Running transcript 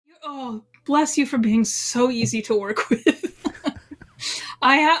Oh, bless you for being so easy to work with.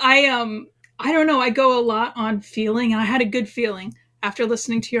 I don't know. I go a lot on feeling, and I had a good feeling after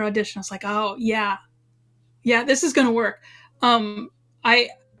listening to your audition. I was like, oh yeah, yeah, this is going to work. I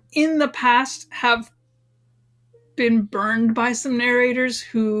in the past have been burned by some narrators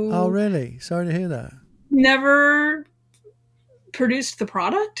who Oh, really? Sorry to hear that. never produced the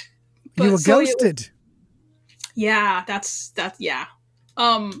product. But you were ghosted. Yeah, yeah.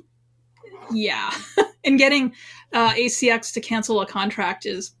 Yeah. And getting ACX to cancel a contract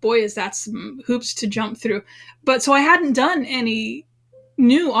is that some hoops to jump through. But so I hadn't done any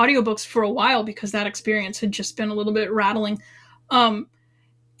new audiobooks for a while because that experience had just been a little bit rattling. But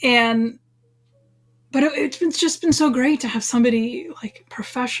it's just been so great to have somebody like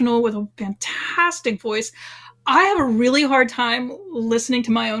professional with a fantastic voice. I have a really hard time listening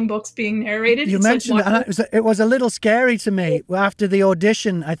to my own books being narrated. You mentioned that. It was a little scary to me. After the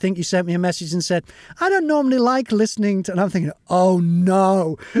audition, I think you sent me a message and said, I don't normally like listening to... And I'm thinking, oh,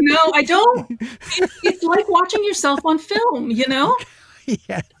 no. No, I don't. It's like watching yourself on film, you know?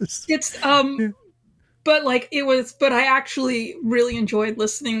 Yes. It's... But I actually really enjoyed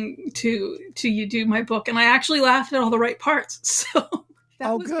listening to you do my book, and I actually laughed at all the right parts. So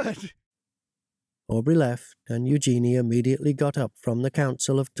that was good. Aubrey left, and Eugenie immediately got up from the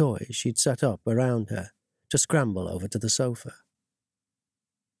council of toys she'd set up around her to scramble over to the sofa.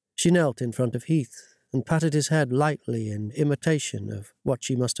 She knelt in front of Heath and patted his head lightly in imitation of what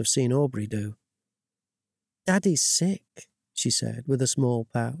she must have seen Aubrey do. "Daddy's sick," she said with a small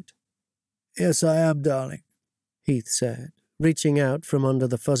pout. "Yes, I am, darling," Heath said, reaching out from under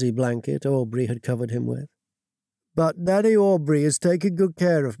the fuzzy blanket Aubrey had covered him with. "But Daddy Aubrey is taking good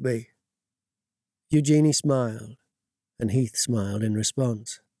care of me." Eugenie smiled, and Heath smiled in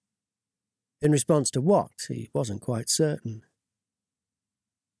response. In response to what, he wasn't quite certain.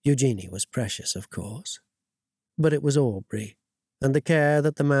 Eugenie was precious, of course, but it was Aubrey, and the care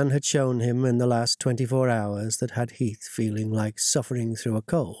that the man had shown him in the last 24 hours that had Heath feeling like suffering through a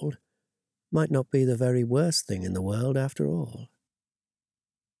cold might not be the very worst thing in the world after all.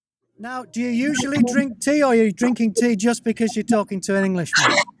 Now, do you usually drink tea, or are you drinking tea just because you're talking to an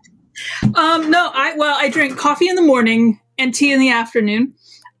Englishman? No, I drink coffee in the morning and tea in the afternoon.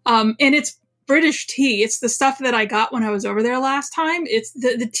 And it's British tea. It's the stuff that I got when I was over there last time. It's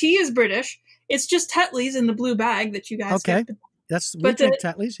the tea is British. It's just Tetley's in the blue bag that you guys get. We drink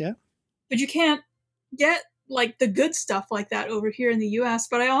Tetley's, yeah. But you can't get like the good stuff like that over here in the US.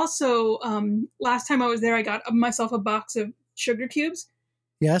 But I also, last time I was there, I got myself a box of sugar cubes.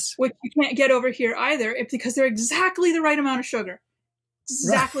 Yes. Which you can't get over here either, because they're exactly the right amount of sugar.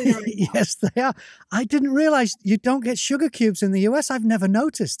 Exactly Right. the right amount. Yes, they are. I didn't realize you don't get sugar cubes in the US. I've never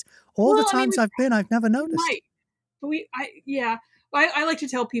noticed. All the times I've been, I've never noticed. Right. But I like to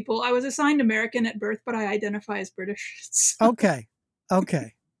tell people I was assigned American at birth, but I identify as British. So. Okay. So,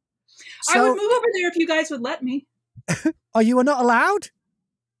 I would move over there if you guys would let me. Oh, you were not allowed?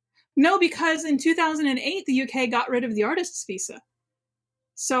 No, because in 2008, the UK got rid of the artist's visa.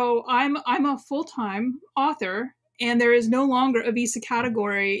 So I'm a full-time author, and there is no longer a visa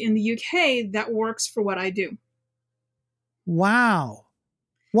category in the UK that works for what I do. Wow.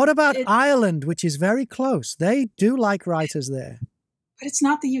 What about Ireland, which is very close? They do like writers there. But it's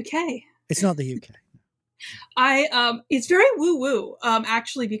not the UK. It's not the UK. It's very woo-woo,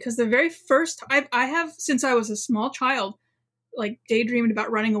 actually, because the very first, I have, since I was a small child, like daydreamed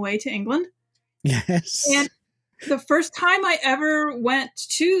about running away to England. Yes. And the first time I ever went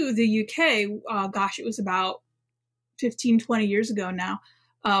to the UK, it was about 15, 20 years ago now.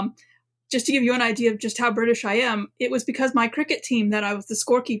 Just to give you an idea of just how British I am, it was because my cricket team that I was the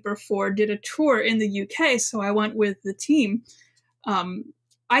scorekeeper for did a tour in the UK, so I went with the team.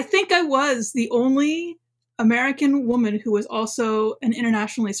 I think I was the only American woman who was also an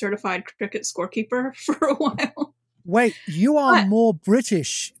internationally certified cricket scorekeeper for a while. Wait, you are more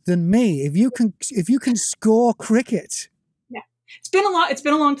British than me. If you can score cricket. Yeah. It's been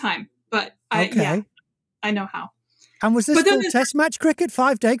a long time, but I know how. And was this full test match cricket,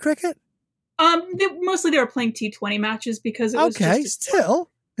 5-day cricket? Mostly they were playing T20 matches because it was still.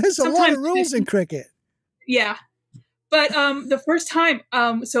 There's a lot of rules in cricket. Yeah. But the first time,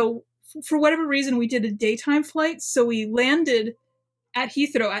 so for whatever reason, we did a daytime flight. So we landed at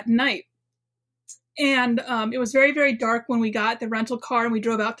Heathrow at night. And it was very, very dark when we got the rental car and we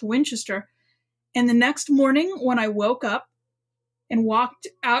drove out to Winchester. And the next morning when I woke up and walked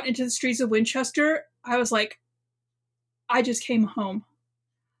out into the streets of Winchester, I was like, I just came home.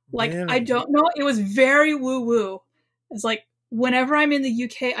 Like, really? I don't know. It was very woo-woo. It's like, whenever I'm in the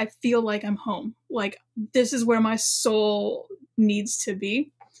UK, I feel like I'm home. Like, this is where my soul needs to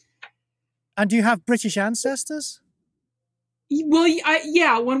be. And do you have British ancestors? Well,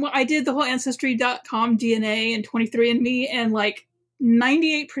 yeah, when I did the whole Ancestry.com DNA and 23andMe, and like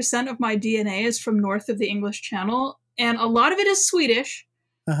 98% of my DNA is from north of the English Channel, and a lot of it is Swedish.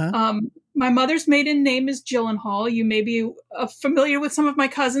 My mother's maiden name is Gyllenhaal. You may be familiar with some of my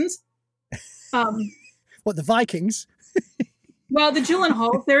cousins. What, the Vikings? Well, the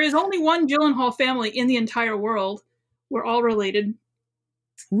Gyllenhaals, there is only one Gyllenhaal family in the entire world. We're all related.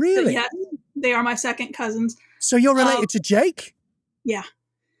 Really? Yeah, they are my second cousins. So you're related to Jake? Yeah.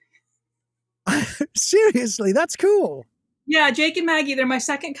 Seriously, that's cool. Yeah, Jake and Maggie, they're my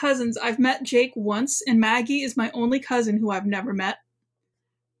second cousins. I've met Jake once, and Maggie is my only cousin who I've never met.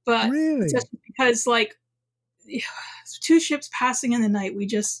 But really? Just because, like, two ships passing in the night, we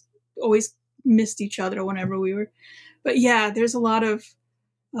just always missed each other whenever we were. But yeah, there's a lot of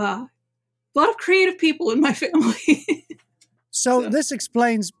creative people in my family. So this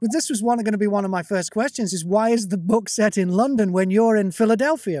explains, but this was going to be one of my first questions, is why is the book set in London when you're in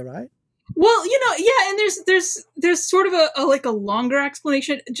Philadelphia, right? Well, yeah, and there's sort of a longer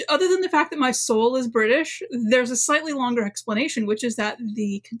explanation. Other than the fact that my soul is British, there's a slightly longer explanation, which is that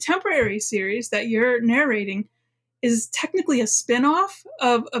the contemporary series that you're narrating is technically a spin-off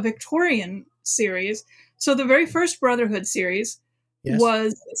of a Victorian series. So the very first Brotherhood series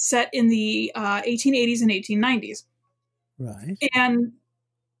was set in the 1880s and 1890s. Right. And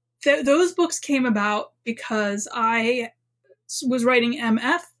those books came about because I was writing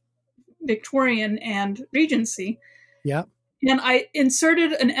MF, Victorian and Regency. Yeah. And I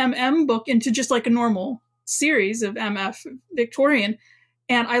inserted an MM book into just like a normal series of MF Victorian.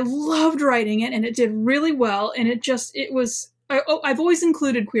 And I loved writing it, and it did really well. And I've always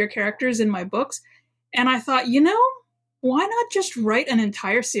included queer characters in my books. And I thought, why not just write an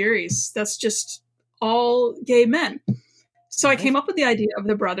entire series that's just all gay men? So I came up with the idea of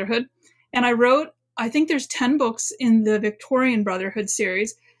the Brotherhood, and I wrote, I think there's 10 books in the Victorian Brotherhood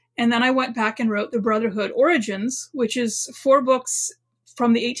series. And then I went back and wrote the Brotherhood Origins, which is 4 books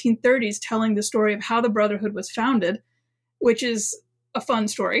from the 1830s telling the story of how the Brotherhood was founded, which is a fun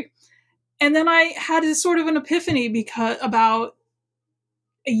story. And then I had a sort of an epiphany because about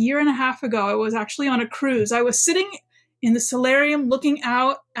a year and a half ago, I was actually on a cruise. I was sitting in the solarium looking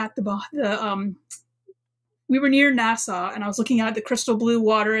out at we were near Nassau, and I was looking at the crystal blue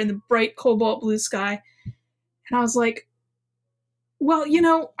water and the bright cobalt blue sky. And I was like, well,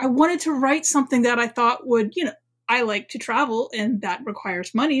 I wanted to write something that I thought would, I like to travel, and that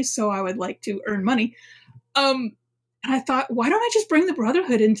requires money, so I would like to earn money. And I thought, why don't I just bring the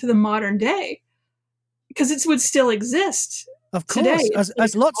Brotherhood into the modern day? Because it would still exist. Of course, today.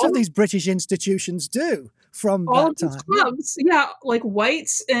 as lots of these British institutions do from all that time. Clubs, like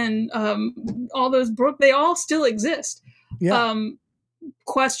White's and all those they all still exist. Yeah.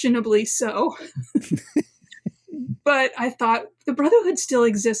 Questionably so. But I thought the Brotherhood still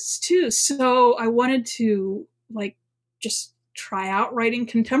exists too. So I wanted to just try out writing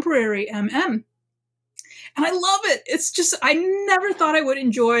contemporary MM. And I love it. It's just, I never thought I would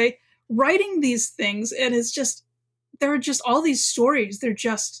enjoy writing these things. And there are just all these stories. They're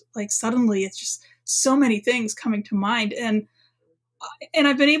just suddenly it's just so many things coming to mind. And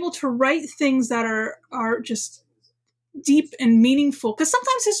I've been able to write things that are just deep and meaningful. Because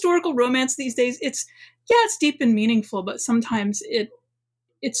sometimes historical romance these days, it's deep and meaningful, but sometimes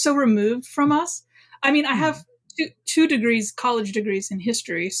it's so removed from us. I mean, I have two degrees, college degrees in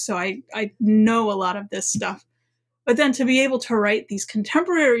history, so I know a lot of this stuff. But then to be able to write these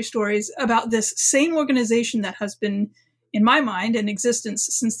contemporary stories about this same organization that has been, in my mind, in existence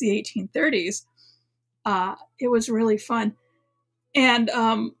since the 1830s, it was really fun. And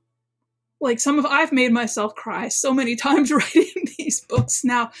I've made myself cry so many times writing these books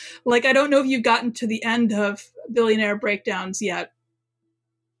now. I don't know if you've gotten to the end of Billionaire Breakdowns yet.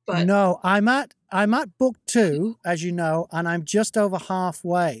 But no, I'm at book 2, as you know, and I'm just over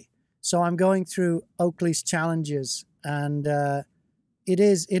halfway. So I'm going through Oakley's challenges, and it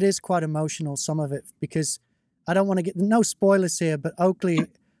is quite emotional, some of it, because I don't want to get no spoilers here, but Oakley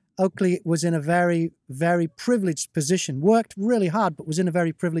was in a very, very privileged position, worked really hard, but was in a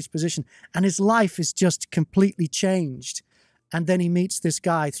very privileged position. And his life is just completely changed. And then he meets this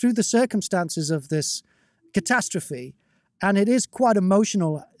guy through the circumstances of this catastrophe. And it is quite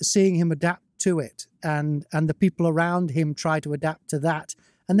emotional seeing him adapt to it. And the people around him try to adapt to that.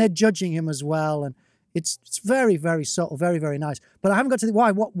 And they're judging him as well. And it's very, very subtle, very, very nice. But I haven't got to the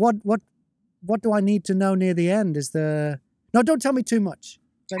why. What do I need to know near the end? No, don't tell me too much.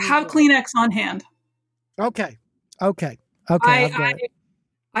 Have Kleenex on hand. Okay. I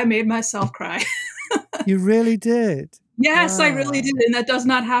made myself cry. You really did. Yes, I really did. And that does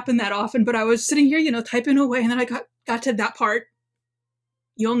not happen that often. But I was sitting here, typing away. And then I got to that part.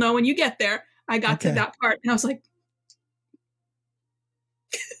 You'll know when you get there. I got to that part. And I was like,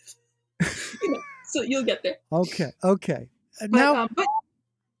 so you'll get there. Okay. But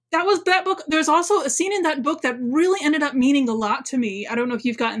that was that book. There's also a scene in that book that really ended up meaning a lot to me. I don't know if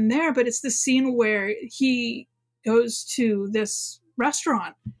you've gotten there, but it's the scene where he goes to this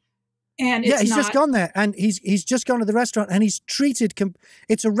restaurant. And he's just gone there, and he's just gone to the restaurant, and he's treated.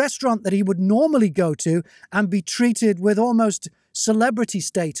 It's a restaurant that he would normally go to and be treated with almost celebrity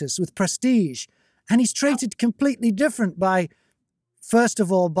status, with prestige, and he's treated completely different by, first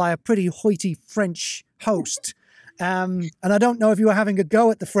of all, by a pretty hoity French host. And I don't know if you were having a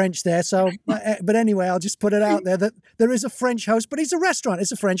go at the French there, so but anyway, I'll just put it out there that there is a French host, but it's a restaurant.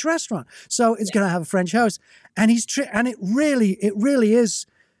 It's a French restaurant, so it's going to have a French host, and and it really is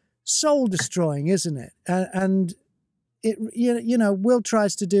soul destroying, isn't it? And it, Will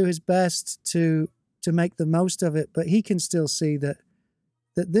tries to do his best to make the most of it, but he can still see that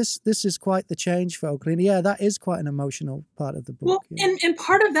this is quite the change for Oakley. And yeah, that is quite an emotional part of the book. Well, and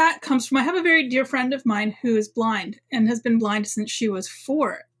part of that comes from, I have a very dear friend of mine who is blind and has been blind since she was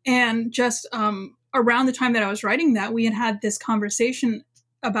 4. And just around the time that I was writing that, we had this conversation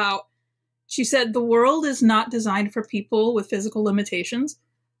about, she said, the world is not designed for people with physical limitations.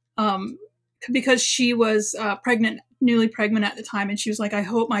 Because she was newly pregnant at the time. And she was like, I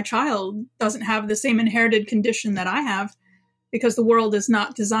hope my child doesn't have the same inherited condition that I have, because the world is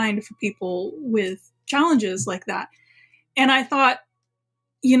not designed for people with challenges like that. And I thought,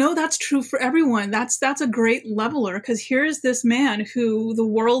 that's true for everyone. That's a great leveler, because here's this man who the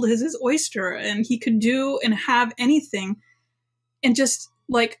world is his oyster, and he could do and have anything. And just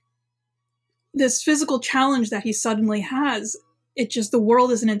like this physical challenge that he suddenly has, the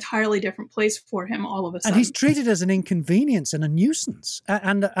world is an entirely different place for him all of a sudden. And he's treated as an inconvenience and a nuisance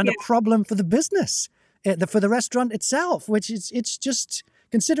and a problem for the business, for the restaurant itself, which it's just,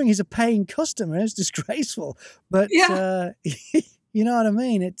 considering he's a paying customer, it's disgraceful. But you know what I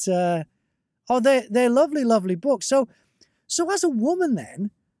mean? It's they're lovely, lovely books. So as a woman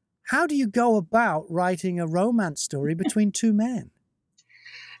then, how do you go about writing a romance story between two men?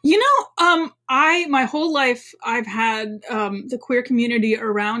 My whole life, I've had the queer community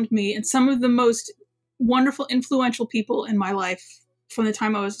around me, and some of the most wonderful, influential people in my life from the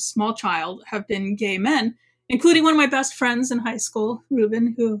time I was a small child have been gay men, including one of my best friends in high school,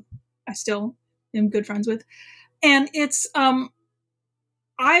 Ruben, who I still am good friends with. And it's,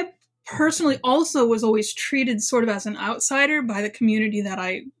 I personally also was always treated sort of as an outsider by the community that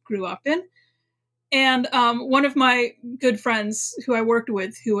I grew up in. And one of my good friends who I worked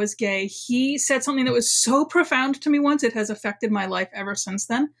with, who was gay, he said something that was so profound to me once. It has affected my life ever since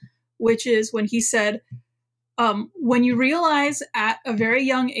then, which is when he said, when you realize at a very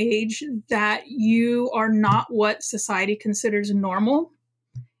young age that you are not what society considers normal,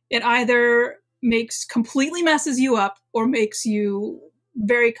 it either completely messes you up or makes you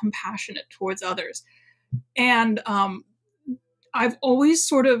very compassionate towards others. And I've always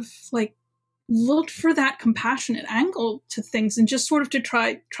sort of looked for that compassionate angle to things, and just sort of to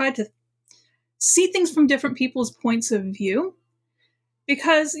try to see things from different people's points of view.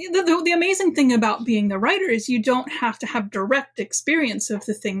 Because the amazing thing about being the writer is you don't have to have direct experience of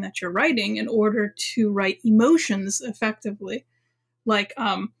the thing that you're writing in order to write emotions effectively. I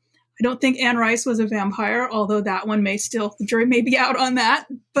don't think Anne Rice was a vampire, although that one the jury may be out on that.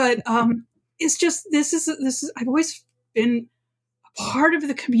 But it's just, this is I've always been a part of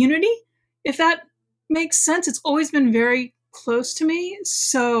the community. If that makes sense, it's always been very close to me.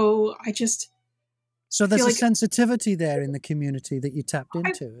 So So there's a sensitivity there in the community that you tapped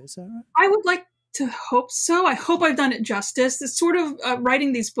into, is that right? I would like to hope so. I hope I've done it justice. It's sort of,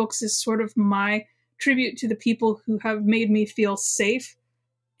 writing these books is sort of my tribute to the people who have made me feel safe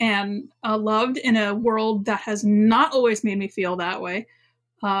and loved in a world that has not always made me feel that way.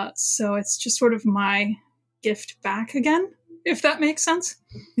 So it's just sort of my gift back again, if that makes sense.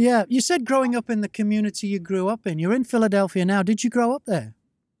 Yeah, you said growing up in the community you grew up in. You're in Philadelphia now. Did you grow up there?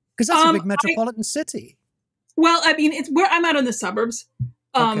 Because that's a big metropolitan city. Well, I mean, it's where I'm out in the suburbs.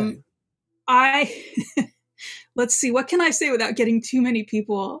 Okay. Let's see, what can I say without getting too many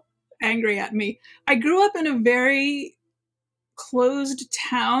people angry at me? I grew up in a very closed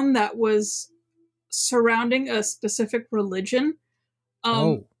town that was surrounding a specific religion.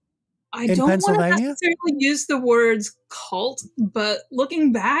 I don't want to necessarily use the words cult, but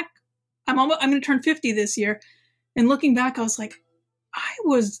looking back, I'm going to turn 50 this year. And looking back, I was like, I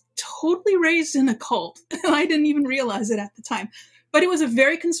was totally raised in a cult. I didn't even realize it at the time. But it was a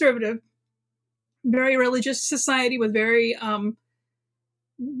very conservative very religious society with very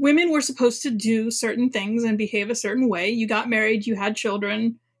women were supposed to do certain things and behave a certain way. You got married, you had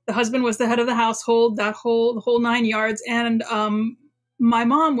children. The husband was the head of the household, the whole 9 yards. And my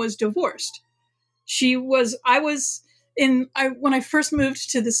mom was divorced. When I first moved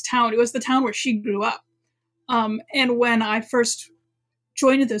to this town, it was the town where she grew up. And when I first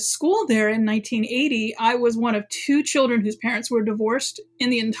joined the school there in 1980, I was one of 2 children whose parents were divorced in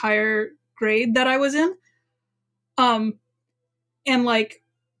the entire grade that I was in. And like,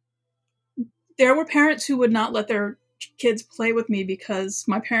 there were parents who would not let their kids play with me because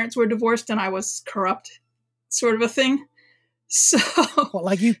my parents were divorced and I was corrupt, sort of a thing. So, well,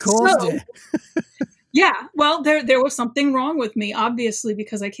 like you caused it. Yeah, well, there was something wrong with me, obviously,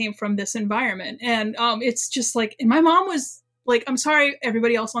 because I came from this environment. And it's just like, and my mom was like, I'm sorry,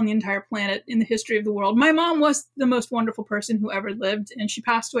 everybody else on the entire planet in the history of the world. My mom was the most wonderful person who ever lived, and she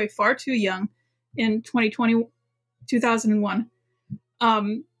passed away far too young in 2001.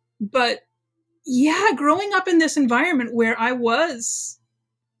 But yeah, growing up in this environment where I was,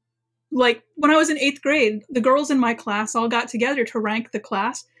 like, when I was in 8th grade, the girls in my class all got together to rank the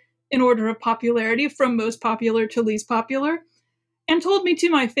class in order of popularity from most popular to least popular, and told me to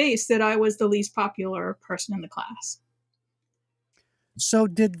my face that I was the least popular person in the class. So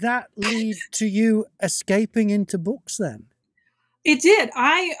did that lead to you escaping into books then? It did.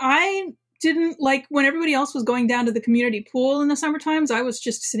 I didn't, like, when everybody else was going down to the community pool in the summer times, I was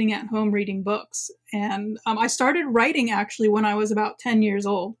just sitting at home reading books. And I started writing actually when I was about 10 years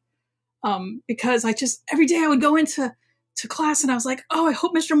old. Because every day I would go into class and I was like, oh, I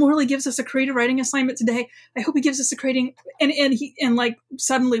hope Mr. Morley gives us a creative writing assignment today. I hope he gives us a creating, and like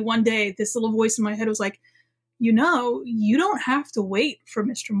suddenly one day this little voice in my head was like, you know, you don't have to wait for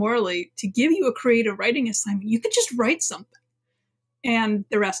Mr. Morley to give you a creative writing assignment. You could just write something. And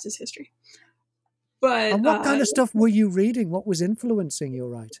the rest is history. But and what kind of stuff were you reading? What was influencing your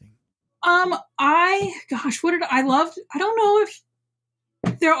writing? I don't know if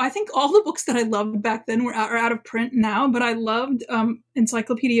I think all the books that I loved back then are out of print now, but I loved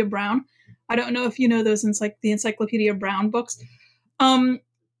Encyclopedia Brown. I don't know if you know those the Encyclopedia Brown books.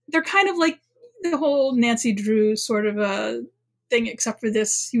 They're kind of like the whole Nancy Drew sort of a thing, except for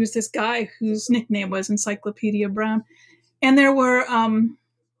this. He was this guy whose nickname was Encyclopedia Brown. And there were,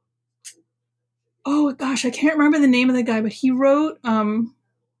 oh gosh, I can't remember the name of the guy, but he wrote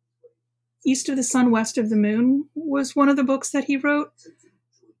East of the Sun, West of the Moon was one of the books that he wrote.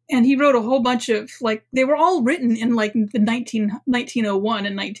 And he wrote a whole bunch of, like, they were all written in like the 1901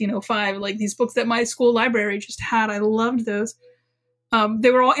 and 1905, like these books that my school library just had. I loved those.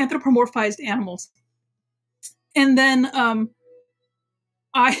 They were all anthropomorphized animals. And then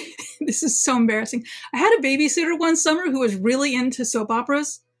this is so embarrassing. I had a babysitter one summer who was really into soap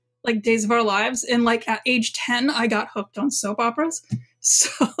operas, like Days of Our Lives. And like at age 10, I got hooked on soap operas.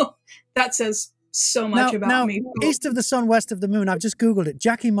 So that says so much about me. East of the Sun, West of the Moon. I've just Googled it.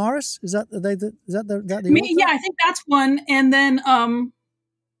 Jackie Morris? Is that the author? Yeah, I think that's one. And then,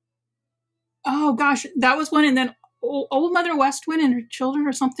 oh gosh, that was one. And then Old Mother Westwind and Her Children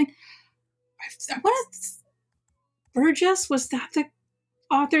or something. Burgess, was that the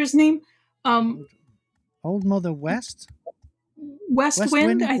author's name? Old Mother West?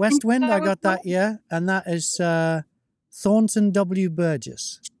 Westwind. Westwind, I got that, yeah. And that is Thornton W.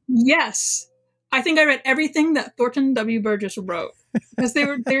 Burgess. Yes. I think I read everything that Thornton W. Burgess wrote because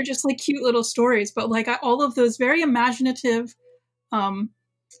they're just like cute little stories, but like all of those very imaginative,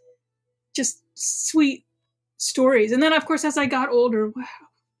 just sweet stories. And then of course, as I got older,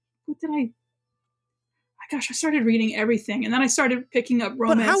 I started reading everything, and then I started picking up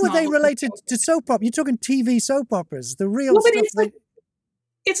romance. But how were they related to soap opera? You're talking TV soap operas, the real stuff.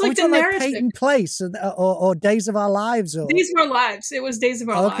 It's like the narrative. Like Peyton Place or Days of Our Lives. Days of Our Lives. It was Days of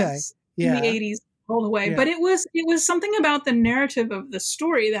Our Lives in the 80s all the way. Yeah. But it was something about the narrative of the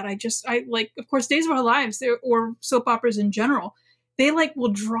story that I like. Of course, Days of Our Lives, or soap operas in general, they like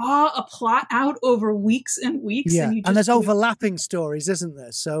will draw a plot out over weeks and weeks. Yeah, and there's overlapping stories, isn't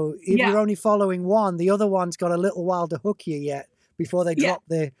there? So if you're only following one, the other one's got a little while to hook you yet before they drop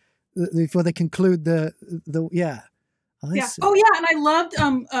before they conclude the see. Oh yeah, and I loved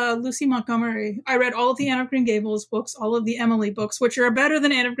Lucy Montgomery. I read all of the Anne of Green Gables books, all of the Emily books, which are better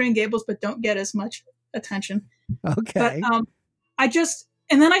than Anne of Green Gables, but don't get as much attention. Okay. But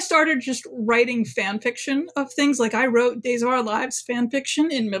and then I started just writing fan fiction of things. Like I wrote Days of Our Lives fan fiction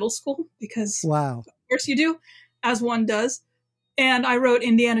in middle school because, of course you do, as one does. And I wrote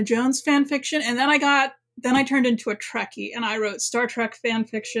Indiana Jones fan fiction, and then I turned into a Trekkie, and I wrote Star Trek fan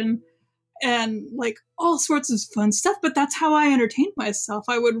fiction. and like all sorts of fun stuff. But that's how I entertained myself.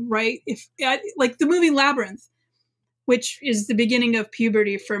 I would write like the movie Labyrinth, which is the beginning of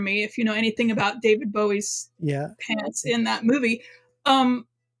puberty for me. If you know anything about David Bowie's pants in that movie,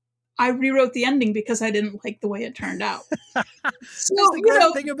 I rewrote the ending because I didn't like the way it turned out. So, that's the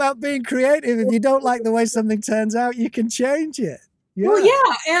great thing about being creative. If you don't like the way something turns out, you can change it. Yeah. Well,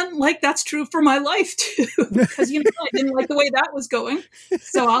 yeah, and like that's true for my life too, because I didn't like the way that was going,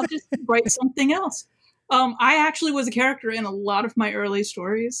 so I'll just write something else. I actually was a character in a lot of my early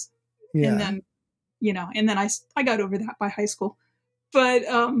stories, and then I got over that by high school. But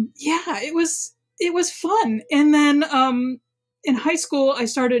it was fun, and then in high school I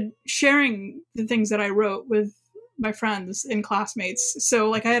started sharing the things that I wrote with my friends and classmates. So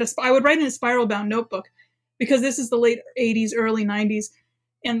like I would write in a spiral bound notebook, because this is the late 80s, early 90s.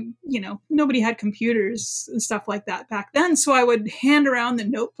 And, nobody had computers and stuff like that back then. So I would hand around the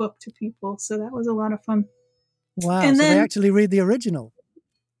notebook to people. So that was a lot of fun. Wow. And so they actually read the original.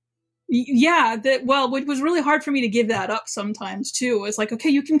 Yeah. It was really hard for me to give that up sometimes too. It's like, okay,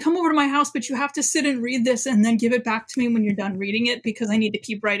 you can come over to my house, but you have to sit and read this and then give it back to me when you're done reading it, because I need to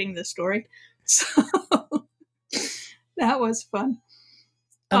keep writing this story. So that was fun.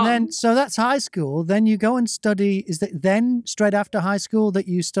 And then, so that's high school. Then you go and study. Is that then straight after high school that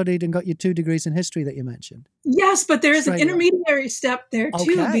you studied and got your 2 degrees in history that you mentioned? Yes, but there is an intermediary step there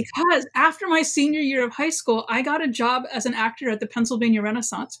too, because after my senior year of high school, I got a job as an actor at the Pennsylvania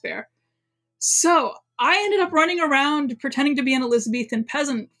Renaissance Fair. So I ended up running around pretending to be an Elizabethan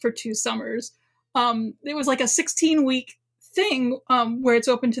peasant for 2 summers. It was like a 16-week thing where it's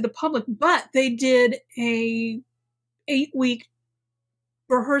open to the public, but they did a 8-week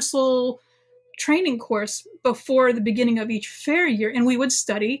rehearsal training course before the beginning of each fair year, and we would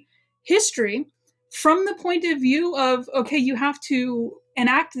study history from the point of view of, okay, you have to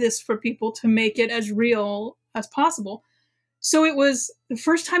enact this for people to make it as real as possible. So it was the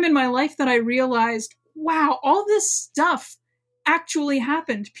first time in my life that I realized, wow, all this stuff actually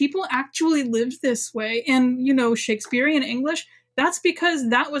happened. People actually lived this way. And, Shakespearean English, that's because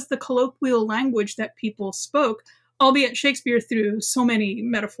that was the colloquial language that people spoke, albeit Shakespeare threw so many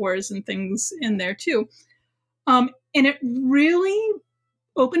metaphors and things in there too. And it really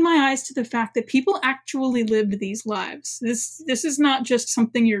opened my eyes to the fact that people actually lived these lives. This is not just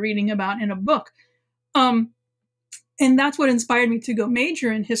something you're reading about in a book. And that's what inspired me to go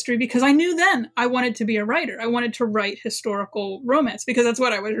major in history, because I knew then I wanted to be a writer. I wanted to write historical romance because that's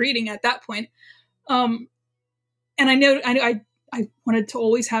what I was reading at that point. And I wanted to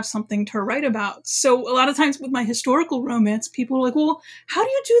always have something to write about. So a lot of times with my historical romance, people are like, well, how do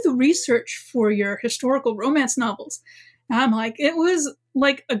you do the research for your historical romance novels? And I'm like, it was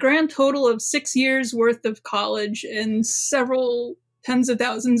like a grand total of 6 years worth of college and several tens of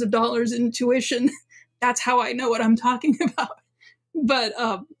thousands of dollars in tuition. That's how I know what I'm talking about. But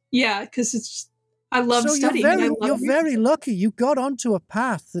because it's just, I love studying. You're very lucky. You got onto a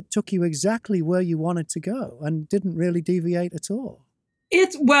path that took you exactly where you wanted to go and didn't really deviate at all.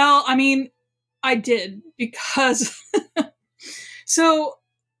 I did, because so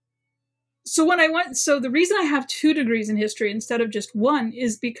the reason I have 2 degrees in history instead of just 1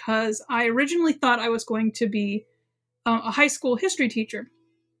 is because I originally thought I was going to be a high school history teacher.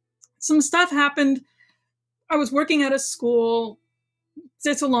 Some stuff happened. I was working at a school.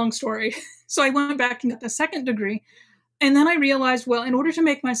 It's a long story. So I went back and got the 2nd degree. And then I realized, well, in order to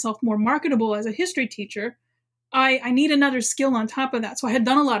make myself more marketable as a history teacher, I need another skill on top of that. So I had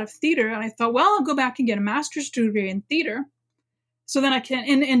done a lot of theater, and I thought, well, I'll go back and get a master's degree in theater. So then I can,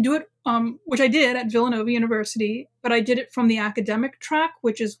 and do it, which I did at Villanova University, but I did it from the academic track,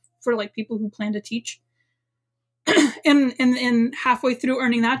 which is for like people who plan to teach. and halfway through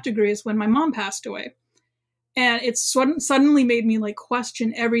earning that degree is when my mom passed away. And it suddenly made me like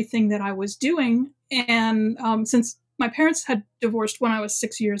question everything that I was doing. And since my parents had divorced when I was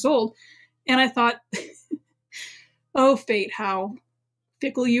 6 years old, and I thought, oh, fate, how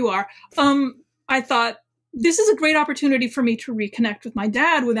fickle you are. I thought, this is a great opportunity for me to reconnect with my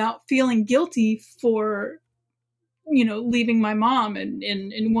dad without feeling guilty for, leaving my mom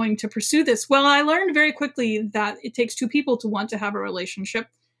and wanting to pursue this. Well, I learned very quickly that it takes 2 people to want to have a relationship.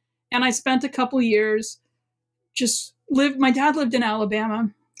 And I spent a couple years my dad lived in Alabama.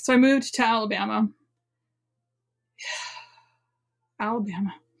 So I moved to Alabama.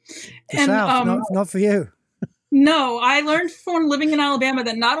 Alabama. The South, not for you. No, I learned from living in Alabama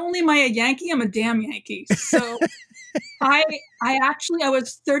that not only am I a Yankee, I'm a damn Yankee. So I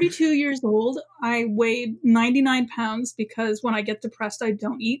was 32 years old. I weighed 99 pounds because when I get depressed, I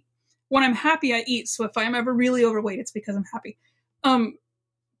don't eat. When I'm happy, I eat. So if I'm ever really overweight, it's because I'm happy.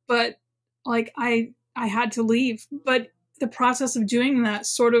 But like I had to leave. But the process of doing that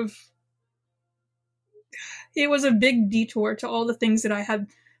sort of, it was a big detour to all the things that I had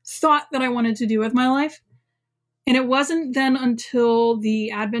thought that I wanted to do with my life. And it wasn't then until the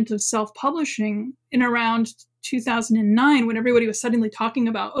advent of self-publishing in around 2009 when everybody was suddenly talking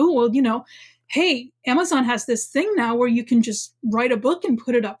about, oh, well, you know, hey, Amazon has this thing now where you can just write a book and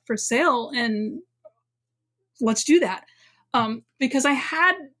put it up for sale, and let's do that. Because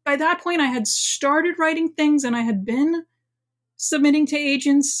by that point, I had started writing things and I had been submitting to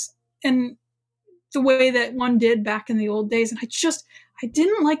agents and the way that one did back in the old days. And I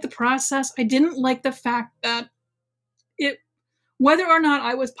didn't like the process. I didn't like the fact that whether or not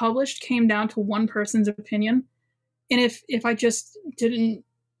I was published came down to one person's opinion. And if I just didn't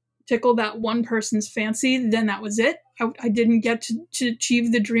tickle that one person's fancy, then that was it. I didn't get to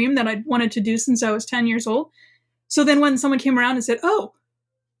achieve the dream that I'd wanted to do since I was 10 years old. So then when someone came around and said, oh,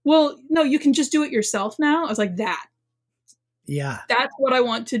 well, no, you can just do it yourself now. I was like, yeah, that's what I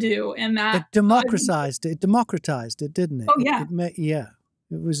want to do. And that it democratized it, didn't it? Oh, yeah.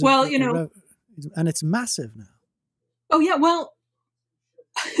 It was, well, and it's massive now. Oh, yeah. Well,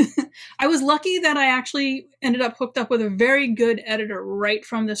 I was lucky that I actually ended up hooked up with a very good editor right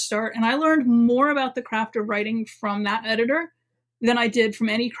from the start. And I learned more about the craft of writing from that editor than I did from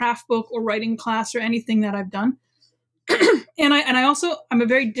any craft book or writing class or anything that I've done. And I'm a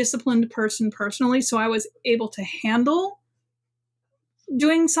very disciplined person personally. So I was able to handle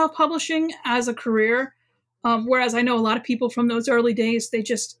doing self-publishing as a career. Whereas I know a lot of people from those early days, they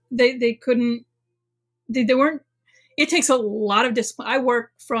weren't. It takes a lot of discipline. I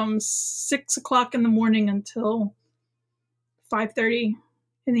work from 6 o'clock in the morning until 5:30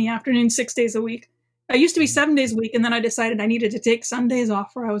 in the afternoon, 6 days a week. I used to be 7 days a week, and then I decided I needed to take Sundays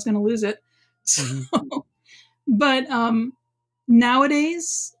off or I was going to lose it. So, but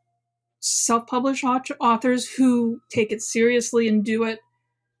nowadays, self-published authors who take it seriously and do it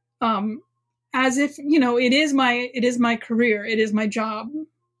as if, it is my career, it is my job.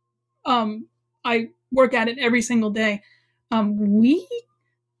 I work at it every single day.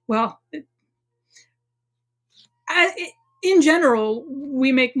 In general,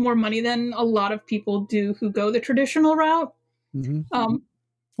 we make more money than a lot of people do who go the traditional route. Mm-hmm.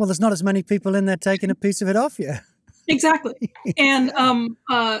 Well, there's not as many people in there taking a piece of it off you. Exactly. And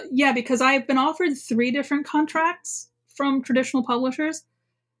because I've been offered 3 different contracts from traditional publishers,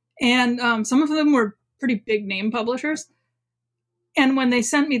 and some of them were pretty big name publishers. And when they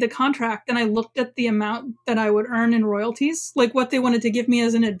sent me the contract and I looked at the amount that I would earn in royalties, like what they wanted to give me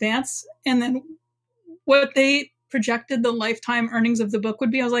as an advance, and then what they projected the lifetime earnings of the book would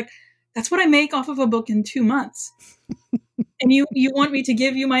be, I was like, that's what I make off of a book in 2 months. And you want me to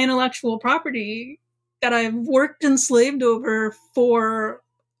give you my intellectual property that I've worked and slaved over for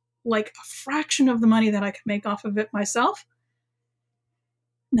like a fraction of the money that I could make off of it myself?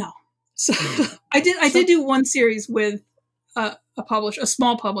 No. So I did do one series with a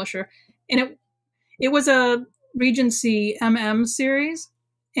small publisher, and it was a Regency series,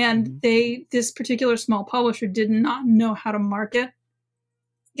 and this particular small publisher did not know how to market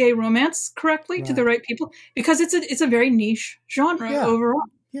gay romance correctly to the right people, because it's a very niche genre overall.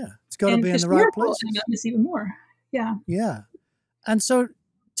 Yeah, it's got to be in the right place. It's even more. Yeah. Yeah, and so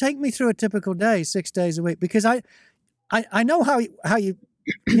take me through a typical day, 6 days a week, because I know how you.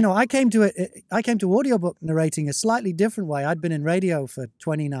 I came to audiobook narrating a slightly different way. I'd been in radio for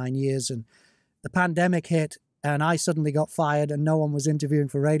 29 years, and the pandemic hit, and I suddenly got fired, and no one was interviewing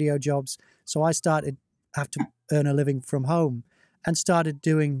for radio jobs. So I have to earn a living from home, and started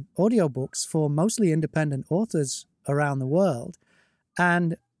doing audiobooks for mostly independent authors around the world.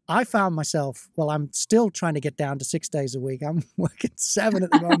 And I found myself, I'm still trying to get down to 6 days a week. I'm working 7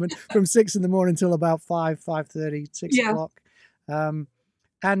 at the moment, from 6 in the morning till about 5:30, 6 o'clock.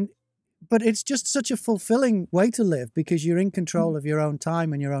 But it's just such a fulfilling way to live, because you're in control of your own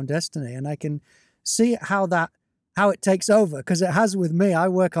time and your own destiny. And I can see how it takes over, because it has with me. I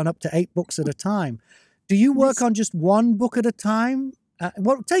work on up to 8 books at a time. Do you work on just one book at a time?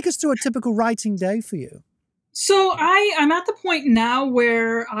 Take us through a typical writing day for you. So I'm at the point now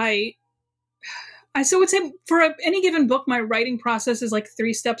where I would say for any given book, my writing process is like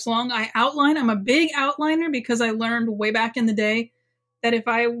 3 steps long. I outline. I'm a big outliner, because I learned way back in the day that if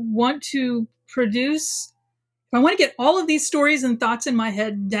I want to get all of these stories and thoughts in my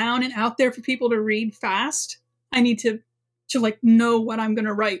head down and out there for people to read fast, I need to like know what I'm going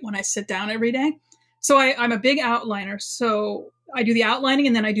to write when I sit down every day. So I'm a big outliner. So I do the outlining,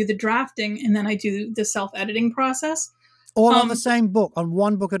 and then I do the drafting, and then I do the self-editing process. All on the same book, on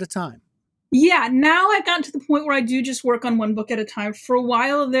one book at a time? Yeah, now I've gotten to the point where I do just work on one book at a time. For a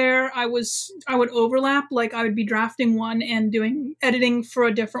while there, I would overlap, like I would be drafting one and doing editing for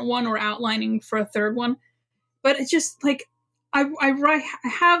a different one or outlining for a third one. But it's just like I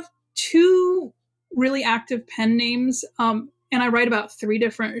have two really active pen names, and I write about 3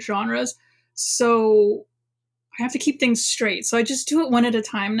 different genres, so I have to keep things straight. So I just do it one at a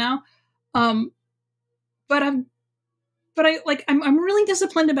time now. Um, but I'm really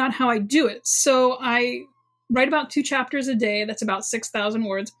disciplined about how I do it. So I write about 2 chapters a day. That's about 6,000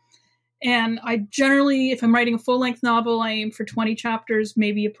 words. And I generally, if I'm writing a full-length novel, I aim for 20 chapters,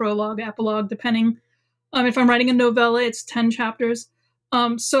 maybe a prologue, epilogue, depending. If I'm writing a novella, it's 10 chapters.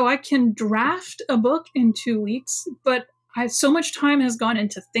 So I can draft a book in 2 weeks, but so much time has gone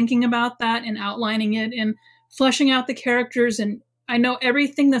into thinking about that and outlining it and fleshing out the characters. And I know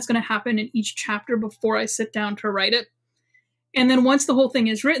everything that's going to happen in each chapter before I sit down to write it. And then once the whole thing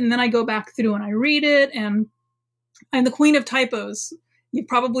is written, then I go back through and I read it. And I'm the queen of typos. You've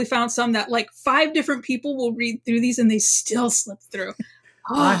probably found some that like 5 different people will read through these and they still slip through.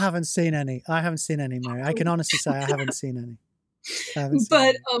 I haven't seen any. Mary. I can honestly say I haven't seen any.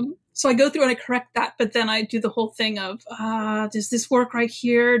 So I go through and I correct that, but then I do the whole thing of, does this work right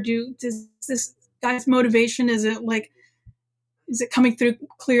here? Does this guy's motivation, is it coming through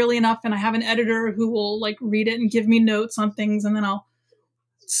clearly enough? And I have an editor who will like read it and give me notes on things, and then I'll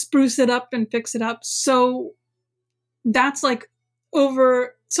spruce it up and fix it up. So that's like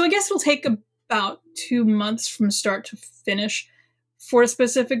so I guess it'll take about 2 months from start to finish for a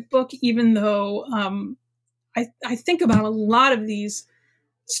specific book, even though I think about a lot of these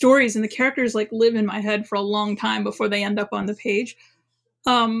stories and the characters like live in my head for a long time before they end up on the page.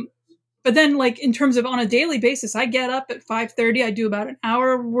 But then like in terms of on a daily basis, I get up at 5:30. I do about an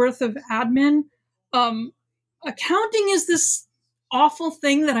hour worth of admin. Accounting is this awful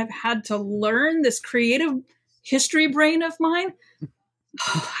thing that I've had to learn. This creative history brain of mine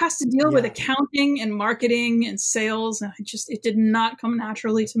has to deal with accounting and marketing and sales. And it did not come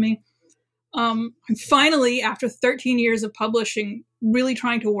naturally to me. I'm finally, after 13 years of publishing, really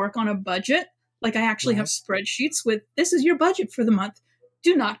trying to work on a budget. Like I actually have spreadsheets with, this is your budget for the month.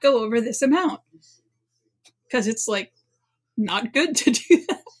 Do not go over this amount. Because it's like not good to do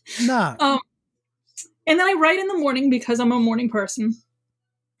that. No. And then I write in the morning because I'm a morning person.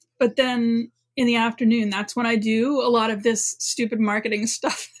 But then in the afternoon, that's when I do a lot of this stupid marketing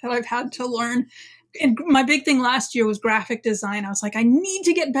stuff that I've had to learn. And my big thing last year was graphic design. I was like, I need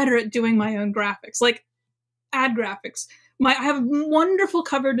to get better at doing my own graphics, like ad graphics. I have wonderful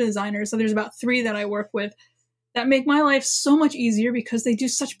cover designers. So there's about 3 that I work with that make my life so much easier because they do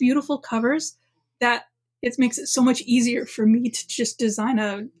such beautiful covers that it makes it so much easier for me to just design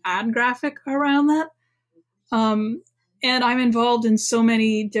an ad graphic around that. And I'm involved in so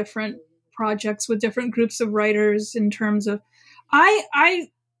many different projects with different groups of writers in terms of, I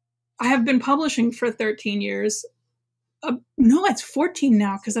have been publishing for 13 years. No, it's 14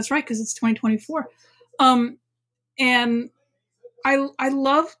 now, because that's right, because it's 2024. And I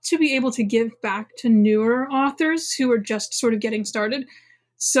love to be able to give back to newer authors who are just sort of getting started.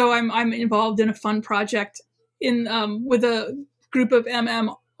 So I'm involved in a fun project with a group of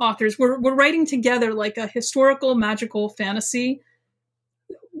authors. We're writing together like a historical magical fantasy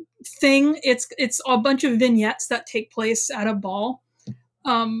thing. It's a bunch of vignettes that take place at a ball.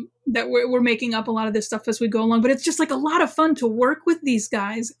 That we're making up a lot of this stuff as we go along, but it's just like a lot of fun to work with these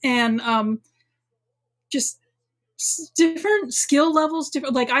guys and just different skill levels.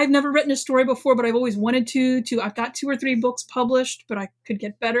 Different, like I've never written a story before, but I've always wanted to. I've got 2 or 3 books published, but I could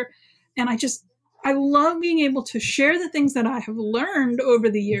get better. And I love being able to share the things that I have learned over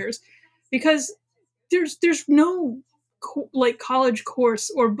the years, because there's no like college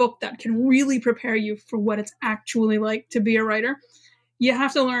course or book that can really prepare you for what it's actually like to be a writer. You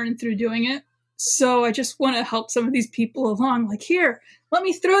have to learn through doing it. So I just want to help some of these people along. Like, here, let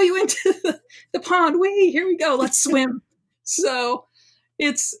me throw you into the pond. Wait, here we go. Let's swim. So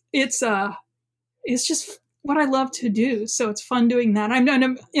it's just what I love to do. So it's fun doing that.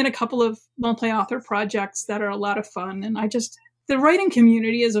 I'm in a couple of multi-author projects that are a lot of fun. And the writing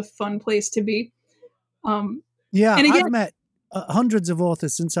community is a fun place to be. And again, I've met hundreds of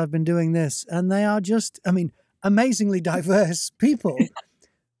authors since I've been doing this, and they are just, amazingly diverse people,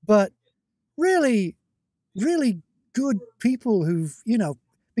 but really, really good people who've,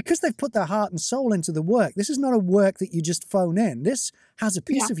 because they've put their heart and soul into the work. This is not a work that you just phone in. This has a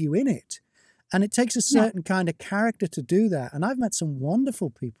piece of you in it. And it takes a certain kind of character to do that. And I've met some wonderful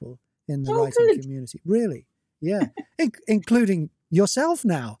people in the writing community. Really. Yeah. Including yourself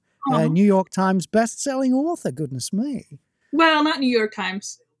now. New York Times best-selling author. Goodness me. Well, not New York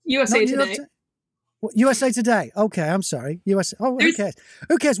Times. USA Not New York Today. What, USA Today. Okay, I'm sorry. USA. Oh, who There's- cares?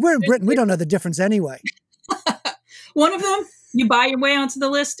 Who cares? We're in Britain. We don't know the difference anyway. One of them, you buy your way onto the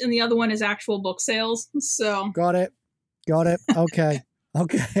list, and the other one is actual book sales. So Got it. Okay.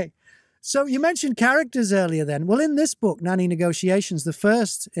 Okay. So you mentioned characters earlier then. Well, in this book, Nanny Negotiations, the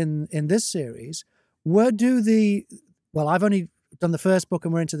first in this series, I've only done the first book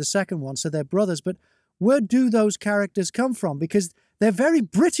and we're into the second one, so they're brothers, but where do those characters come from? Because they're very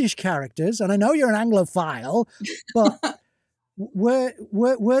British characters, and I know you're an Anglophile, but where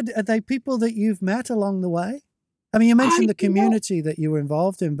are they people that you've met along the way? I mean, you mentioned the community that you were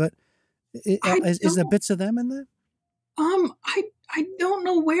involved in, but is there bits of them in there? I don't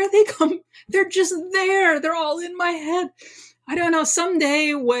know where they come. They're just there. They're all in my head. I don't know.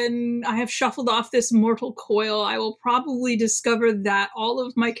 Someday when I have shuffled off this mortal coil, I will probably discover that all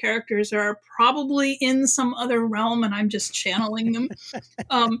of my characters are probably in some other realm and I'm just channeling them.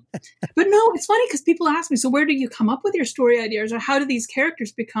 But no, it's funny because people ask me, so where do you come up with your story ideas, or how do these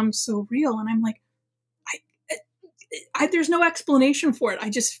characters become so real? And I'm like, there's no explanation for it. I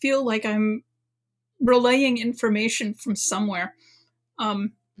just feel like I'm relaying information from somewhere.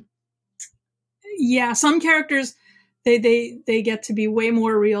 Yeah, some characters, they get to be way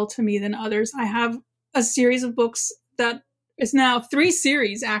more real to me than others. I have a series of books that is now 3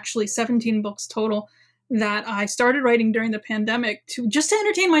 series, actually 17 books total, that I started writing during the pandemic to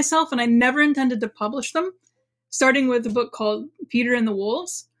entertain myself, and I never intended to publish them. Starting with a book called Peter and the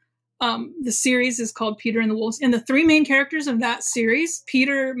Wolves. The series is called Peter and the Wolves, and the 3 main characters of that series,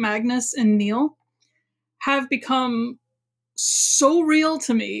 Peter, Magnus, and Neil, have become so real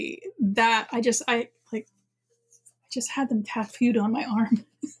to me that I just had them tattooed on my arm.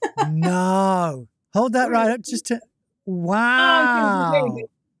 No. Hold that right up just to... Wow. Oh,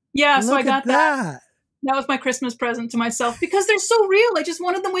 yeah, so I got that. That was my Christmas present to myself because they're so real. I just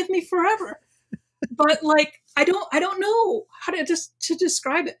wanted them with me forever. But like, I don't know how to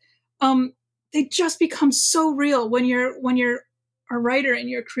describe it. They just become so real when you're a writer and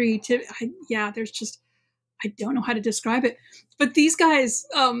you're creative. I don't know how to describe it. But these guys,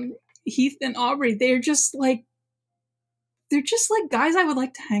 Heath and Aubrey, they're just like guys I would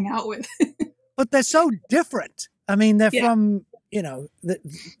like to hang out with. But they're so different. I mean, they're from,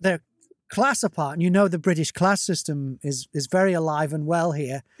 they're class apart. And the British class system is very alive and well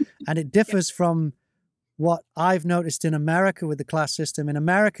here. And it differs from what I've noticed in America with the class system. In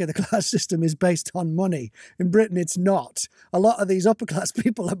America, the class system is based on money. In Britain, it's not. A lot of these upper class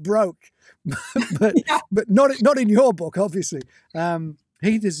people are broke. but not in your book, obviously.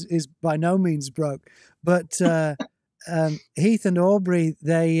 Heath is by no means broke. But Heath and Aubrey,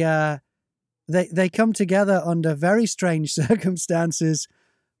 they come together under very strange circumstances,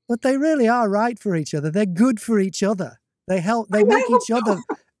 but they really are right for each other. They're good for each other. They make each other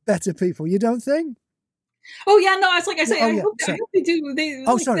better people. You don't think? Oh yeah, no. It's like I say. Oh, I yeah, hope they do.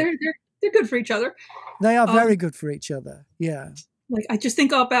 Sorry. They're good for each other. They are very good for each other. Yeah. Like I just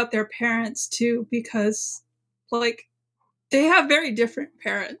think about their parents too, because like they have very different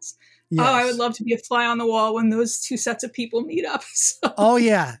parents. Yes. Oh, I would love to be a fly on the wall when those 2 sets of people meet up. So. Oh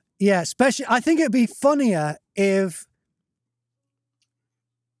yeah. Yeah. Especially, I think it'd be funnier if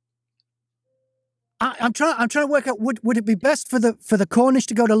I'm trying to work out, would it be best for the Cornish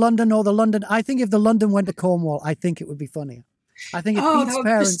to go to London or the London? I think if the London went to Cornwall, I think it would be funnier. I think if Pete's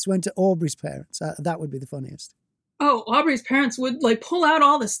parents went to Aubrey's parents, that would be the funniest. Oh, Aubrey's parents would like pull out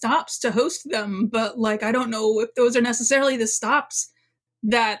all the stops to host them, but like I don't know if those are necessarily the stops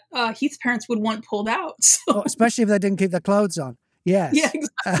that Heath's parents would want pulled out. So. Oh, especially if they didn't keep their clothes on. Yes. Yeah,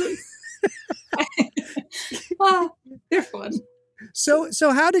 exactly. They're fun. So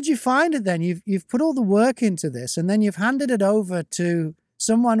how did you find it then? You've put all the work into this, and then you've handed it over to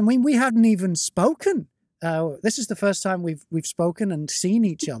someone. I mean, we hadn't even spoken. This is the first time we've spoken and seen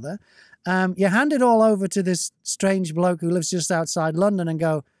each other. You hand it all over to this strange bloke who lives just outside London and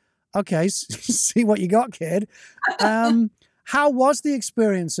go, okay, see what you got, kid. How was the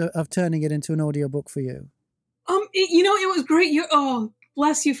experience of turning it into an audiobook for you? It was great.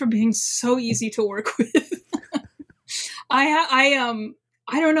 Bless you for being so easy to work with. I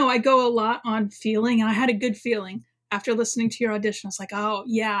don't know. I go a lot on feeling, and I had a good feeling after listening to your audition. I was like, oh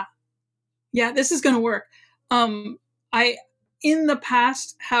yeah, this is going to work. I, in the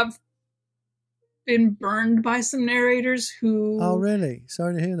past, have been burned by some narrators who... Oh, really?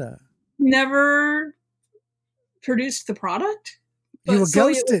 Sorry to hear that. Never produced the product. You were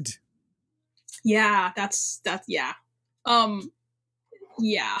ghosted. Yeah, that's yeah.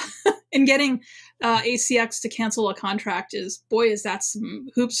 Yeah. And getting ACX to cancel a contract is that some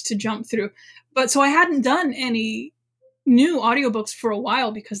hoops to jump through. But so I hadn't done any knew audiobooks for a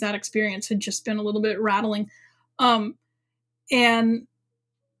while because that experience had just been a little bit rattling. And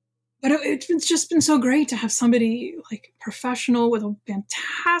but it's just been so great to have somebody like professional with a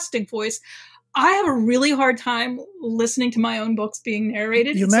fantastic voice. I have a really hard time listening to my own books being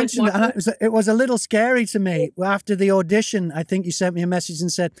narrated. You It's mentioned like that. It was a little scary to me. After the audition, I think you sent me a message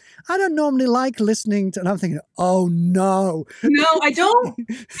and said, I don't normally like listening to, and I'm thinking, oh no. No, I don't.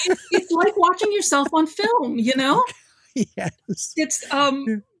 It's like watching yourself on film, you know? Yes. It's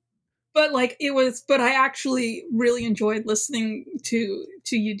but like it was, but I actually really enjoyed listening to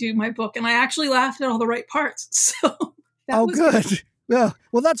you do my book, and I actually laughed at all the right parts. So that was good.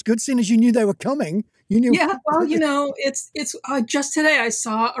 Well, that's good, seeing as you knew they were coming. You knew. Yeah, well, you know, it's just today I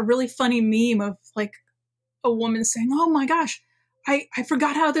saw a really funny meme of like a woman saying, "Oh my gosh, I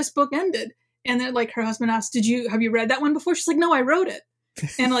forgot how this book ended," and then like her husband asked, have you read that one before?" She's like, "No, I wrote it,"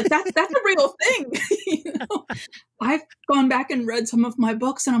 and like that's a real thing. You know, I've gone back and read some of my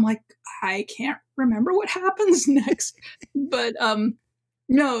books, and I'm like, I can't remember what happens next, but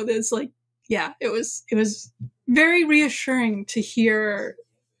no, there's like, yeah, it was very reassuring to hear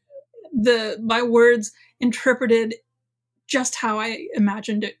my words interpreted just how I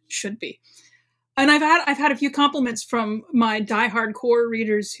imagined it should be. And I've had a few compliments from my diehard core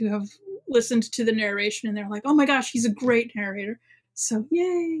readers who have listened to the narration, and they're like, "Oh my gosh, he's a great narrator." So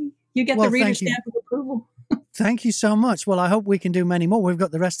yay, you get the reader stamp of approval. Thank you so much. Well, I hope we can do many more. We've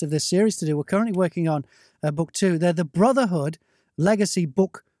got the rest of this series to do. We're currently working on book 2. They're the Brotherhood Legacy.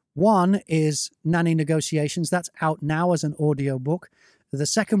 Book 1 is Nanny Negotiations. That's out now as an audiobook. The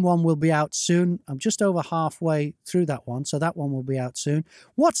second one will be out soon. I'm just over halfway through that one, so that one will be out soon.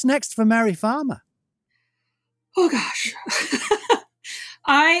 What's next for Mary Farmer? Oh gosh.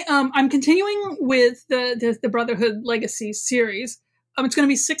 I'm continuing with the Brotherhood Legacy series. It's going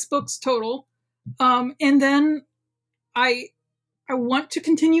to be 6 books total. And then I want to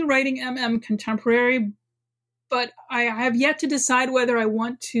continue writing contemporary, but I have yet to decide whether I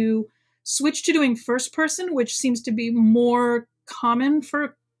want to switch to doing first person, which seems to be more common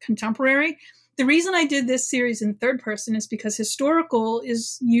for contemporary. The reason I did this series in third person is because historical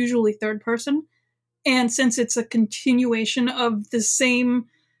is usually third person. And since it's a continuation of the same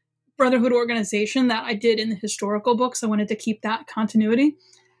Brotherhood organization that I did in the historical books, I wanted to keep that continuity.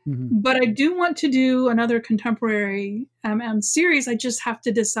 Mm-hmm. But I do want to do another contemporary series. I just have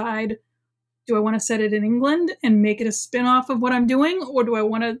to decide, do I want to set it in England and make it a spin-off of what I'm doing, or do I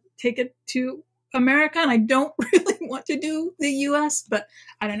want to take it to America? And I don't really want to do the US, but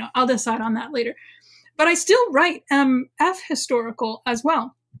I don't know. I'll decide on that later. But I still write historical as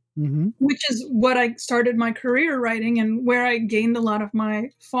well, mm-hmm. which is what I started my career writing and where I gained a lot of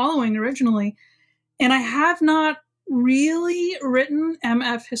my following originally. And I have not really written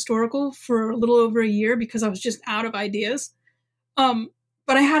MF historical for a little over a year because I was just out of ideas. But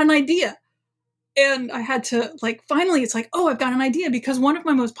I had an idea. And I had to, like, finally, it's like, oh, I've got an idea, because one of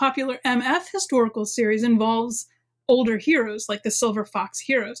my most popular MF historical series involves older heroes, like the Silver Fox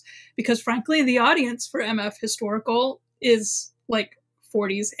heroes, because frankly, the audience for MF historical is like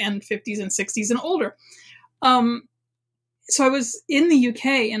 40s and 50s and 60s and older. So I was in the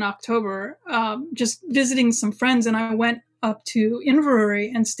UK in October, just visiting some friends, and I went up to Inverary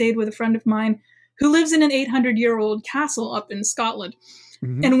and stayed with a friend of mine who lives in an 800-year-old castle up in Scotland.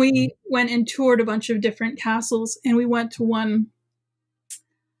 Mm-hmm. And we went and toured a bunch of different castles, and we went to one,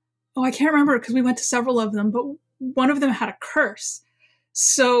 I can't remember because we went to several of them, but one of them had a curse.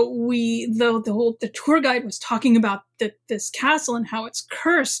 So the tour guide was talking about this castle and how it's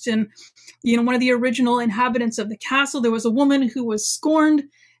cursed. And, you know, one of the original inhabitants of the castle, there was a woman who was scorned,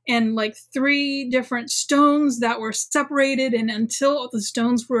 and like 3 different stones that were separated. And until the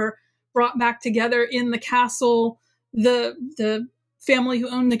stones were brought back together in the castle, the family who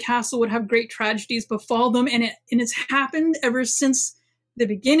owned the castle would have great tragedies befall them. And it's happened ever since the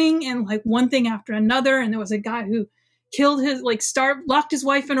beginning, and like one thing after another. And there was a guy who killed locked his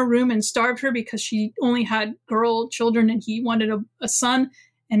wife in a room and starved her because she only had girl children and he wanted a son.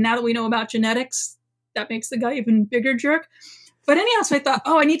 And now that we know about genetics, that makes the guy even bigger jerk. But anyhow, so I thought,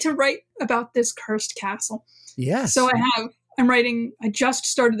 I need to write about this cursed castle. Yes. So I just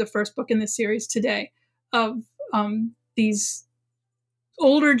started the first book in this series today of these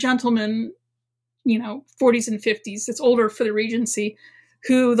older gentlemen, 40s and 50s. It's older for the Regency,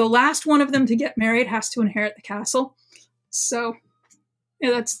 who the last one of them to get married has to inherit the castle. So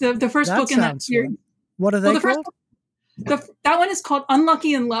that's the first book in that series. Fun. What are they called? That one is called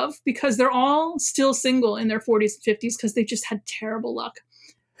Unlucky in Love, because they're all still single in their 40s and 50s because they just had terrible luck.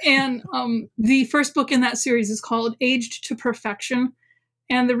 And the first book in that series is called Aged to Perfection.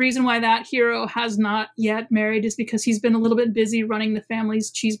 And the reason why that hero has not yet married is because he's been a little bit busy running the family's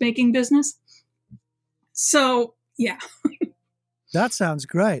cheese-making business. So, yeah. That sounds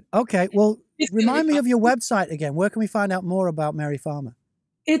great. Okay, well, remind me of your website again. Where can we find out more about Mary Farmer?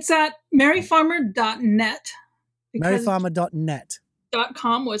 It's at maryfarmer.net. Maryfarmer.net.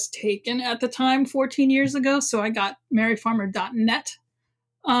 .com was taken at the time 14 years ago, so I got maryfarmer.net.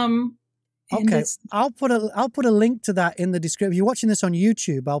 Okay, I'll put a link to that in the description. If you're watching this on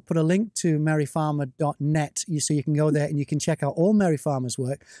YouTube, I'll put a link to maryfarmer.net so you can go there and you can check out all Mary Farmer's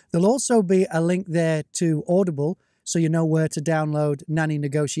work. There'll also be a link there to Audible, so you know where to download Nanny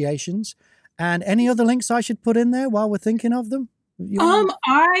Negotiations. And any other links I should put in there while we're thinking of them?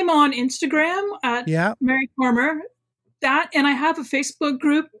 I'm on Instagram at Mary Farmer. That, and I have a Facebook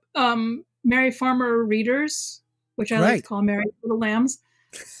group, Mary Farmer Readers, which I like to call Mary Little Lambs.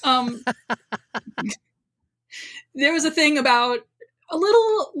 There was a thing about a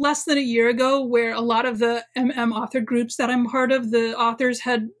little less than a year ago where a lot of the author groups that I'm part of, the authors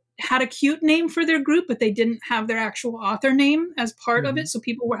had a cute name for their group, but they didn't have their actual author name as part of it. So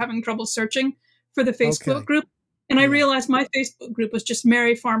people were having trouble searching for the Facebook group. And I realized my Facebook group was just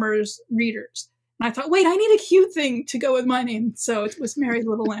Mary Farmer's Readers. And I thought, wait, I need a cute thing to go with my name. So it was Mary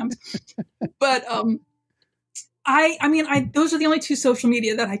Little Lambs. But I mean, those are the only two social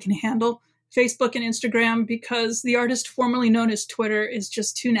media that I can handle, Facebook and Instagram, because the artist formerly known as Twitter is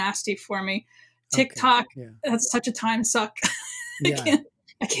just too nasty for me. TikTok, that's such a time suck. I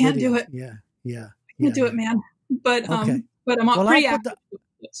can't do it. I can't do it, man. But but I'm pretty active.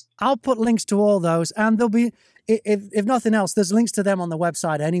 I'll put links to all those, and there'll be, if nothing else, there's links to them on the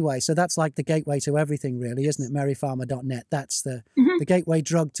website anyway. So that's like the gateway to everything, really, isn't it? maryfarmer.net. That's the gateway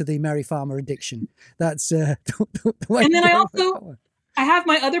drug to the Mary Farmer addiction. That's the way. And then I have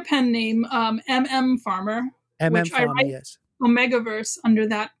my other pen name, Farmer, which I write Omegaverse under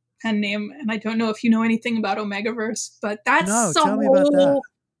that pen name. And I don't know if you know anything about Omegaverse, but that's tell me about that.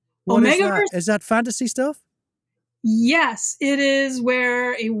 What Omegaverse? Is that fantasy stuff? Yes, it is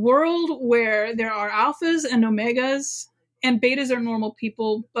a world where there are alphas and omegas, and betas are normal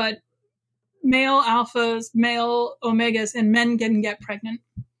people, but male alphas, male omegas, and men can get pregnant.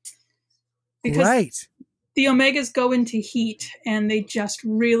 Because the omegas go into heat, and they just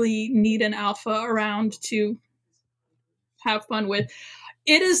really need an alpha around to have fun with.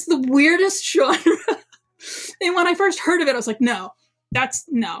 It is the weirdest genre. And when I first heard of it, I was like, no, that's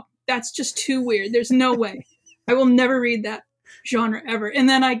just too weird. There's no way. I will never read that genre ever. And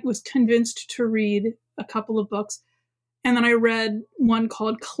then I was convinced to read a couple of books. And then I read one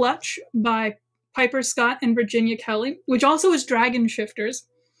called Clutch by Piper Scott and Virginia Kelly, which also is Dragon Shifters.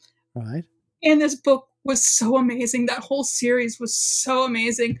 Right. And this book was so amazing. That whole series was so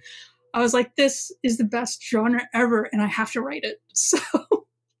amazing. I was like, this is the best genre ever, and I have to write it. So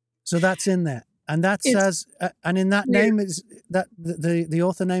that's in there. And that says, and in that name, is that the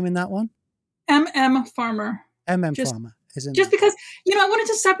author name in that one? Farmer. Farmer is in just there. Because, I wanted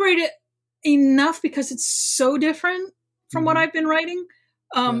to separate it enough because it's so different from what I've been writing.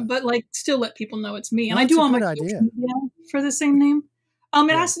 But still let people know it's me. And I do all my social media for the same name. It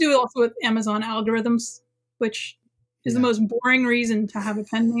has to do also with Amazon algorithms, which is the most boring reason to have a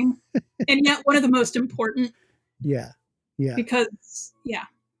pen name. And yet one of the most important. Yeah. Because,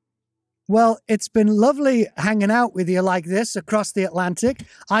 Well, it's been lovely hanging out with you like this across the Atlantic.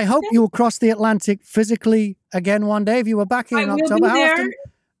 I hope you'll cross the Atlantic physically again one day. If you were back here in October,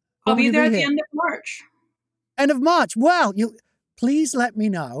 I'll be there at the end of March. End of March. Well, please let me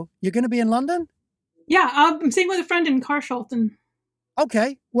know. You're going to be in London? Yeah, I'm staying with a friend in Carshalton.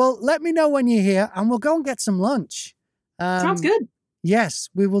 Okay. Well, let me know when you're here, and we'll go and get some lunch. Sounds good. Yes,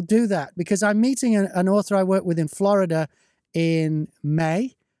 we will do that, because I'm meeting an author I work with in Florida in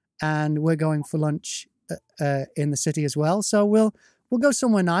May. And we're going for lunch in the city as well. So we'll go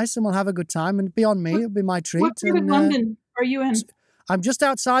somewhere nice and we'll have a good time. And be on me. It'll be my treat. What part of London are you in? I'm just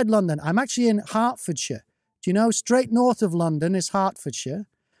outside London. I'm actually in Hertfordshire. Do you know, straight north of London is Hertfordshire.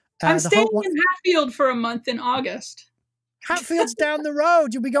 I'm staying in Hatfield for a month in August. Hatfield's down the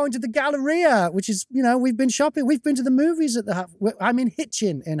road. You'll be going to the Galleria, which is, we've been shopping. We've been to the movies at I'm in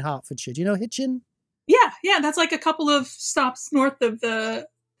Hitchin in Hertfordshire. Do you know Hitchin? Yeah. That's like a couple of stops north of the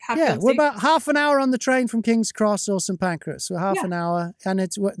Hatfield. We're about half an hour on the train from King's Cross or St Pancras. So half an hour. And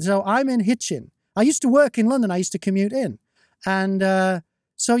so I'm in Hitchin. I used to work in London. I used to commute in. And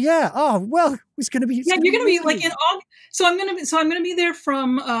it's going to be. Yeah, you're going to be like in August. So I'm going to be there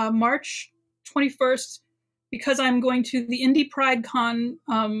from March 21st, because I'm going to the Indie Pride Con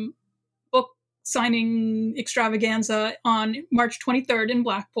book signing extravaganza on March 23rd in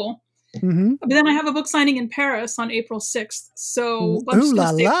Blackpool. Mm-hmm. But then I have a book signing in Paris on April 6th. So Ooh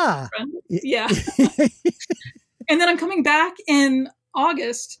la la. Yeah. And then I'm coming back in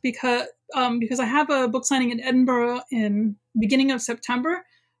August because I have a book signing in Edinburgh in beginning of September.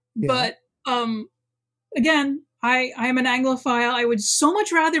 Yeah. But again, I am an Anglophile. I would so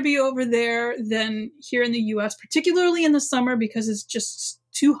much rather be over there than here in the US, particularly in the summer, because it's just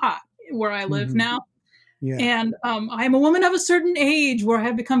too hot where I live now. Yeah. And I'm a woman of a certain age where I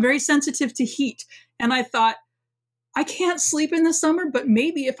have become very sensitive to heat. And I thought, I can't sleep in the summer, but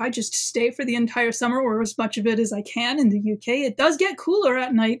maybe if I just stay for the entire summer or as much of it as I can in the UK, it does get cooler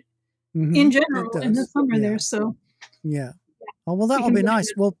at night in general in the summer there. So, yeah. Oh, well, that'll be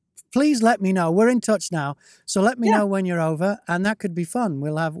nice. Well, please let me know. We're in touch now. So let me know when you're over, and that could be fun.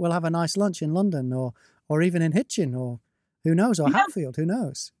 We'll have a nice lunch in London or even in Hitchin or who knows, or Hatfield, who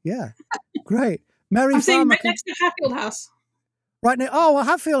knows. Yeah. Great. Mary I'm saying Farmer right next to Hatfield House. Right now. Oh, well,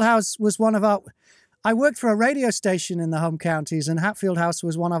 Hatfield House was one of our... I worked for a radio station in the home counties, and Hatfield House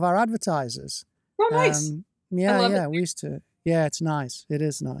was one of our advertisers. Oh, nice. Yeah. We used to... Yeah, it's nice. It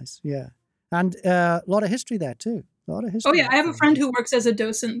is nice. Yeah. And a lot of history there, too. A lot of history. Oh, yeah. I have a friend who works as a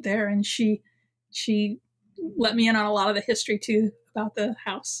docent there, and she let me in on a lot of the history, too, about the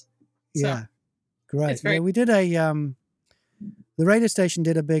house. So, yeah. Great. Yeah, we did a... the radio station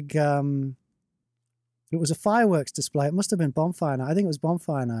did a big... it was a fireworks display. It must have been bonfire night. I think it was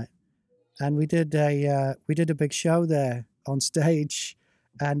bonfire night. And we did a big show there on stage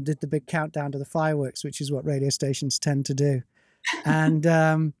and did the big countdown to the fireworks, which is what radio stations tend to do. And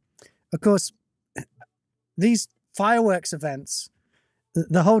of course, these fireworks events,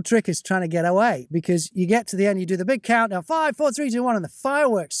 the whole trick is trying to get away, because you get to the end, you do the big countdown, 5, 4, 3, 2, 1, and the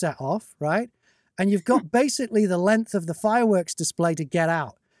fireworks set off, right? And you've got basically the length of the fireworks display to get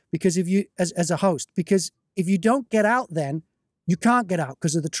out, because if you, as a host, because if you don't get out, then you can't get out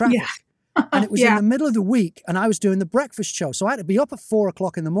because of the traffic. Yeah. And it was in the middle of the week, and I was doing the breakfast show. So I had to be up at 4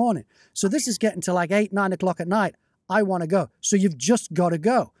 o'clock in the morning. So this is getting to like 8, 9 o'clock at night. I want to go. So you've just got to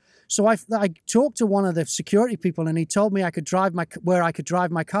go. So I talked to one of the security people, and he told me I could drive where I could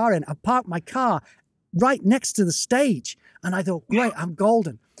drive my car in. I parked my car right next to the stage. And I thought, great, I'm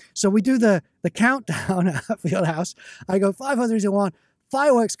golden. So we do the countdown at Hatfield House. I go 5, 4, 3, 2, 1,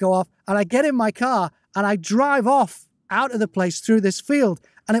 fireworks go off, and I get in my car and I drive off out of the place through this field.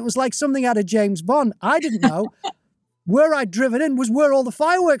 And it was like something out of James Bond. I didn't know where I'd driven in was where all the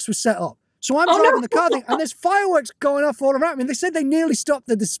fireworks were set up. So I'm driving the car thing, and there's fireworks going off all around me. And they said they nearly stopped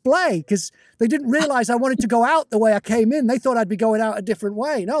the display because they didn't realize I wanted to go out the way I came in. They thought I'd be going out a different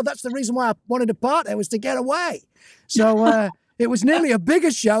way. No, that's the reason why I wanted to part there, was to get away. So it was nearly a bigger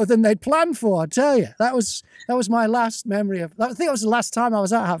show than they'd planned for, I tell you. That was my last memory of... I think it was the last time I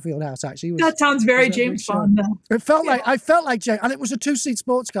was at Hatfield House, actually. That sounds very James Bond, though. It felt like... I felt like James... And it was a 2-seat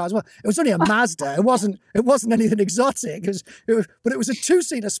sports car as well. It was only a Mazda. It wasn't anything exotic. But it was a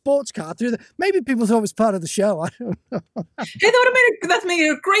 2-seater sports car. Maybe people thought it was part of the show. I don't know. Hey, that's made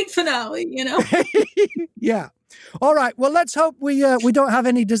it a great finale, you know? Yeah. All right. Well, let's hope we don't have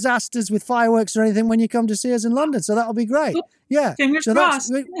any disasters with fireworks or anything when you come to see us in London. So that'll be great. Yeah. Fingers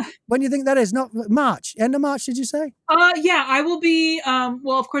crossed. When do you think that is? Not March. End of March, did you say? Yeah, I will be.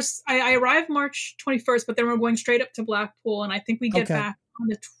 Well, of course, I arrive March 21st, but then we're going straight up to Blackpool, and I think we get back on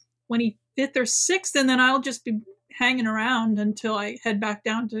the 25th or 6th, and then I'll just be hanging around until I head back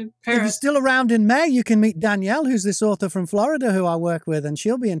down to Paris. If you're still around in May, you can meet Danielle, who's this author from Florida who I work with, and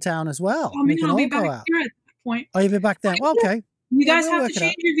she'll be in town as well. Oh, maybe I'll be back here at that point. Oh, you'll be back then? Well, okay. You guys have to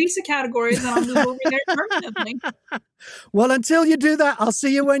change your visa categories, and I'll move over there permanently. Well, until you do that, I'll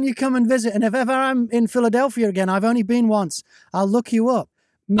see you when you come and visit. And if ever I'm in Philadelphia again, I've only been once, I'll look you up.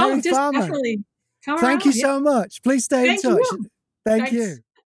 Mary Farmer, definitely. Thank you so much. Please stay in touch. Thank you.